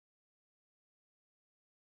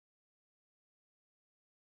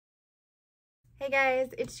Hey guys,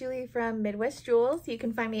 it's Julie from Midwestjules. You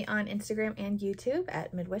can find me on Instagram and YouTube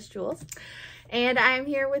at Midwestjules. And I'm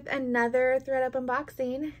here with another THREDUP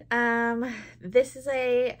unboxing. This is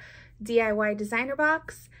a DIY designer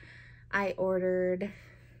box. I ordered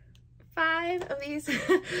 5 of these.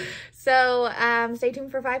 So stay tuned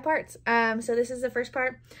for 5 parts. So this is the first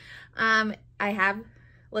part. I have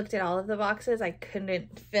looked at all of the boxes. I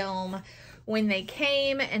couldn't film when they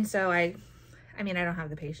came, and so I mean, I don't have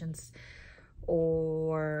the patience,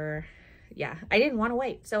 or yeah, I didn't want to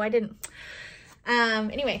wait, so I didn't.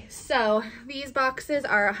 Anyway, so these boxes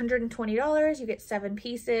are $120. You get 7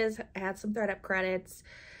 pieces. I had some THREDUP credits.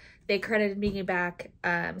 They credited me back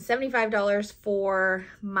 $75 for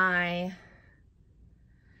my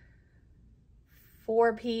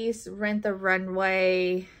 4-piece Rent the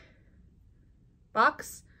Runway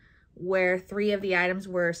box, where 3 of the items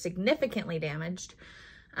were significantly damaged.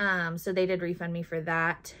 So they did refund me for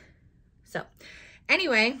that. So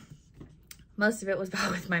anyway, most of it was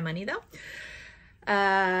bought with my money though.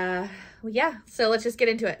 Well, yeah, so let's just get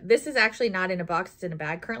into it. This is actually not in a box, it's in a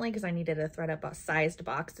bag currently because I needed a THREDUP sized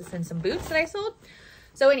box to send some boots that I sold.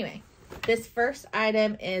 So anyway, this first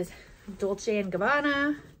item is Dolce &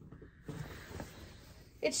 Gabbana.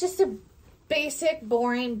 It's just a basic,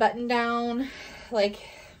 boring button down, like,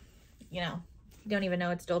 you know, you don't even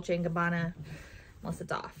know it's Dolce & Gabbana unless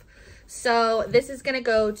it's off. So this is gonna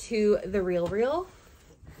go to the Referral.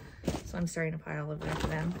 So I'm starting to pile of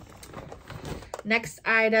them. Next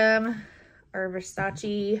item are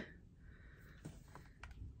Versace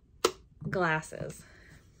glasses,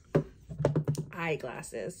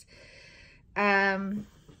 eyeglasses. Nothing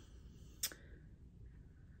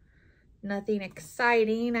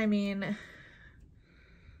exciting. I mean, I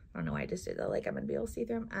don't know why I just did that. Like, I'm gonna be able to see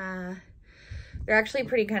through them. They're actually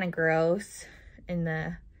pretty kind of gross in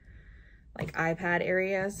the like iPad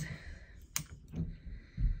areas.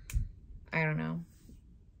 I don't know.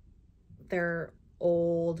 They're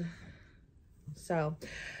old. So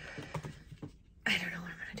I don't know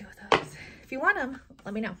what I'm gonna do with those. If you want them,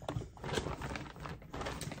 let me know.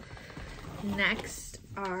 Next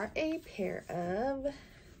are a pair of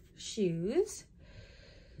shoes.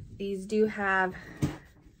 These do have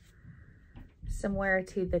somewhere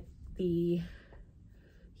to the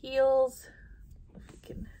heels, if you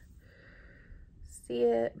can see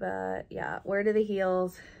it, but yeah, where to the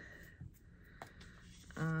heels.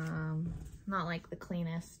 Not like the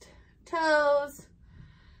cleanest toes.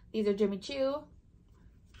 These are Jimmy Choo.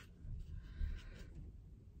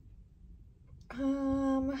 I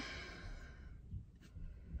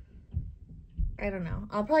don't know.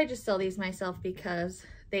 I'll probably just sell these myself because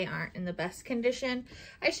they aren't in the best condition.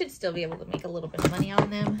 I should still be able to make a little bit of money on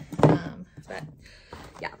them. But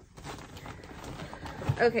yeah.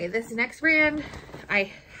 Okay, this next brand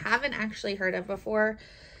I haven't actually heard of before.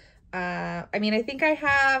 I mean, I think I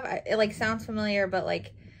have. It like sounds familiar, but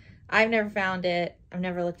like I've never found it. I've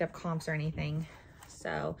never looked up comps or anything.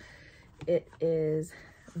 So it is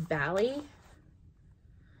Bally.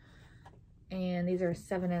 And these are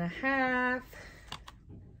 7.5,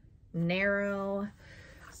 narrow.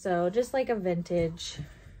 So just like a vintage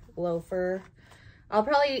loafer. I'll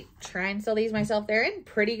probably try and sell these myself. They're in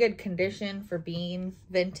pretty good condition for being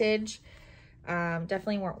vintage.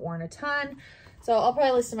 Definitely weren't worn a ton. So I'll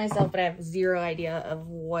probably list them myself, but I have zero idea of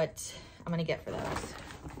what I'm gonna get for those.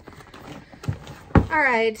 All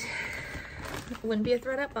right, it wouldn't be a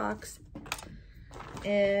THREDUP box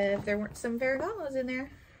if there weren't some Ferragamo's in there.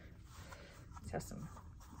 These have some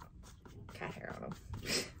cat hair on them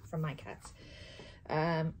from my cats.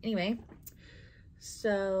 Anyway,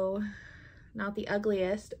 so not the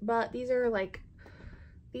ugliest, but these are like,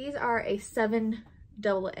 these are a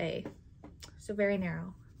 7AA, so very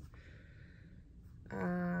narrow.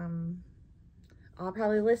 I'll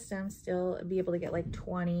probably list them, still be able to get like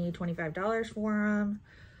 $20, $25 for them.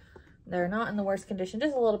 They're not in the worst condition,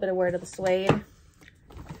 just a little bit of wear to the suede.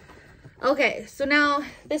 Okay, so now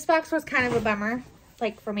this box was kind of a bummer,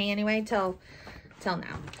 like for me anyway, till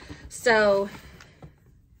now. So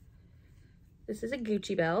this is a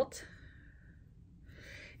Gucci belt,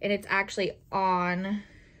 and it's actually on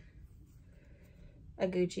a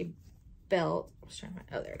Gucci belt. I was trying to find,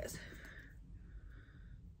 oh, there it is.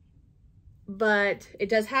 But it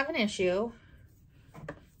does have an issue,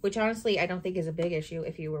 which honestly I don't think is a big issue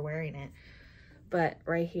if you were wearing it. But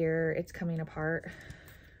right here, it's coming apart.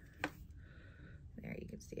 There, you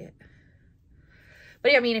can see it.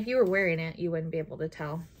 But yeah, I mean, if you were wearing it, you wouldn't be able to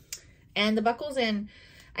tell. And the buckle's in,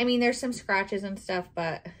 I mean, there's some scratches and stuff,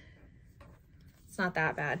 but it's not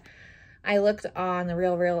that bad. I looked on the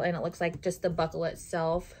Referral and it looks like just the buckle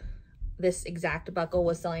itself this exact buckle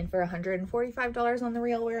was selling for $145 on the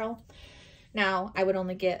Referral. Now I would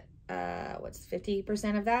only get, what's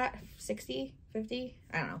 50% of that? 60, 50?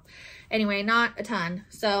 I don't know. Anyway, not a ton.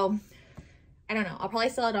 So I don't know. I'll probably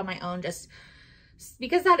sell it on my own just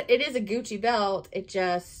because that it is a Gucci belt. It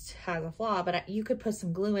just has a flaw, but you could put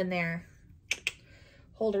some glue in there,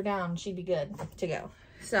 hold her down. She'd be good to go.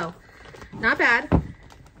 So not bad.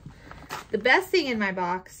 The best thing in my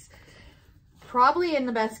box, probably in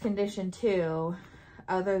the best condition too,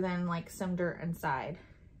 other than like some dirt inside,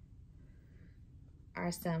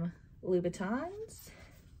 are some Louboutins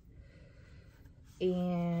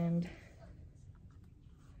and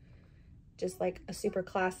just like a super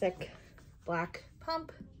classic black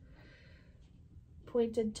pump,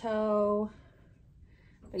 pointed toe.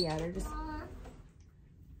 But yeah, they're just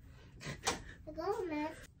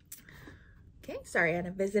okay. Sorry, I had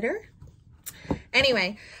a visitor.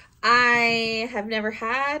 Anyway, I have never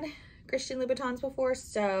had Christian Louboutins before,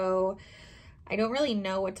 so I don't really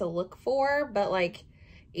know what to look for, but like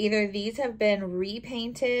either these have been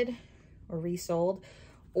repainted or resold,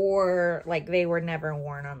 or like they were never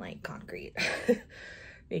worn on like concrete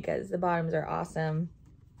because the bottoms are awesome.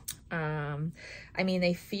 I mean,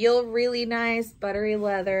 they feel really nice, buttery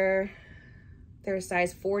leather. They're a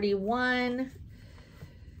size 41.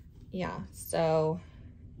 Yeah, so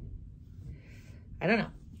I don't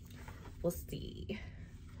know. We'll see.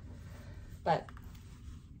 But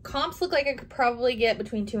comps look like I could probably get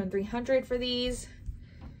between $200 and $300 for these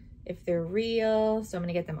if they're real. So I'm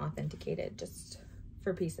gonna get them authenticated just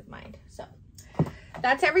for peace of mind. So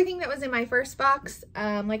that's everything that was in my first box.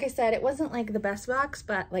 Like I said, it wasn't like the best box,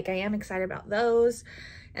 but like I am excited about those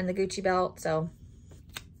and the Gucci belt. So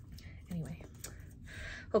anyway,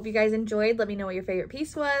 hope you guys enjoyed. Let me know what your favorite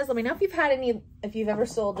piece was. Let me know if you've had any, if you've ever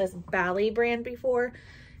sold this Bally brand before,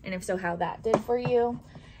 and if so, how that did for you.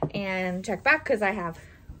 And check back because I have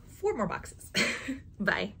 4 more boxes.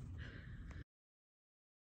 Bye.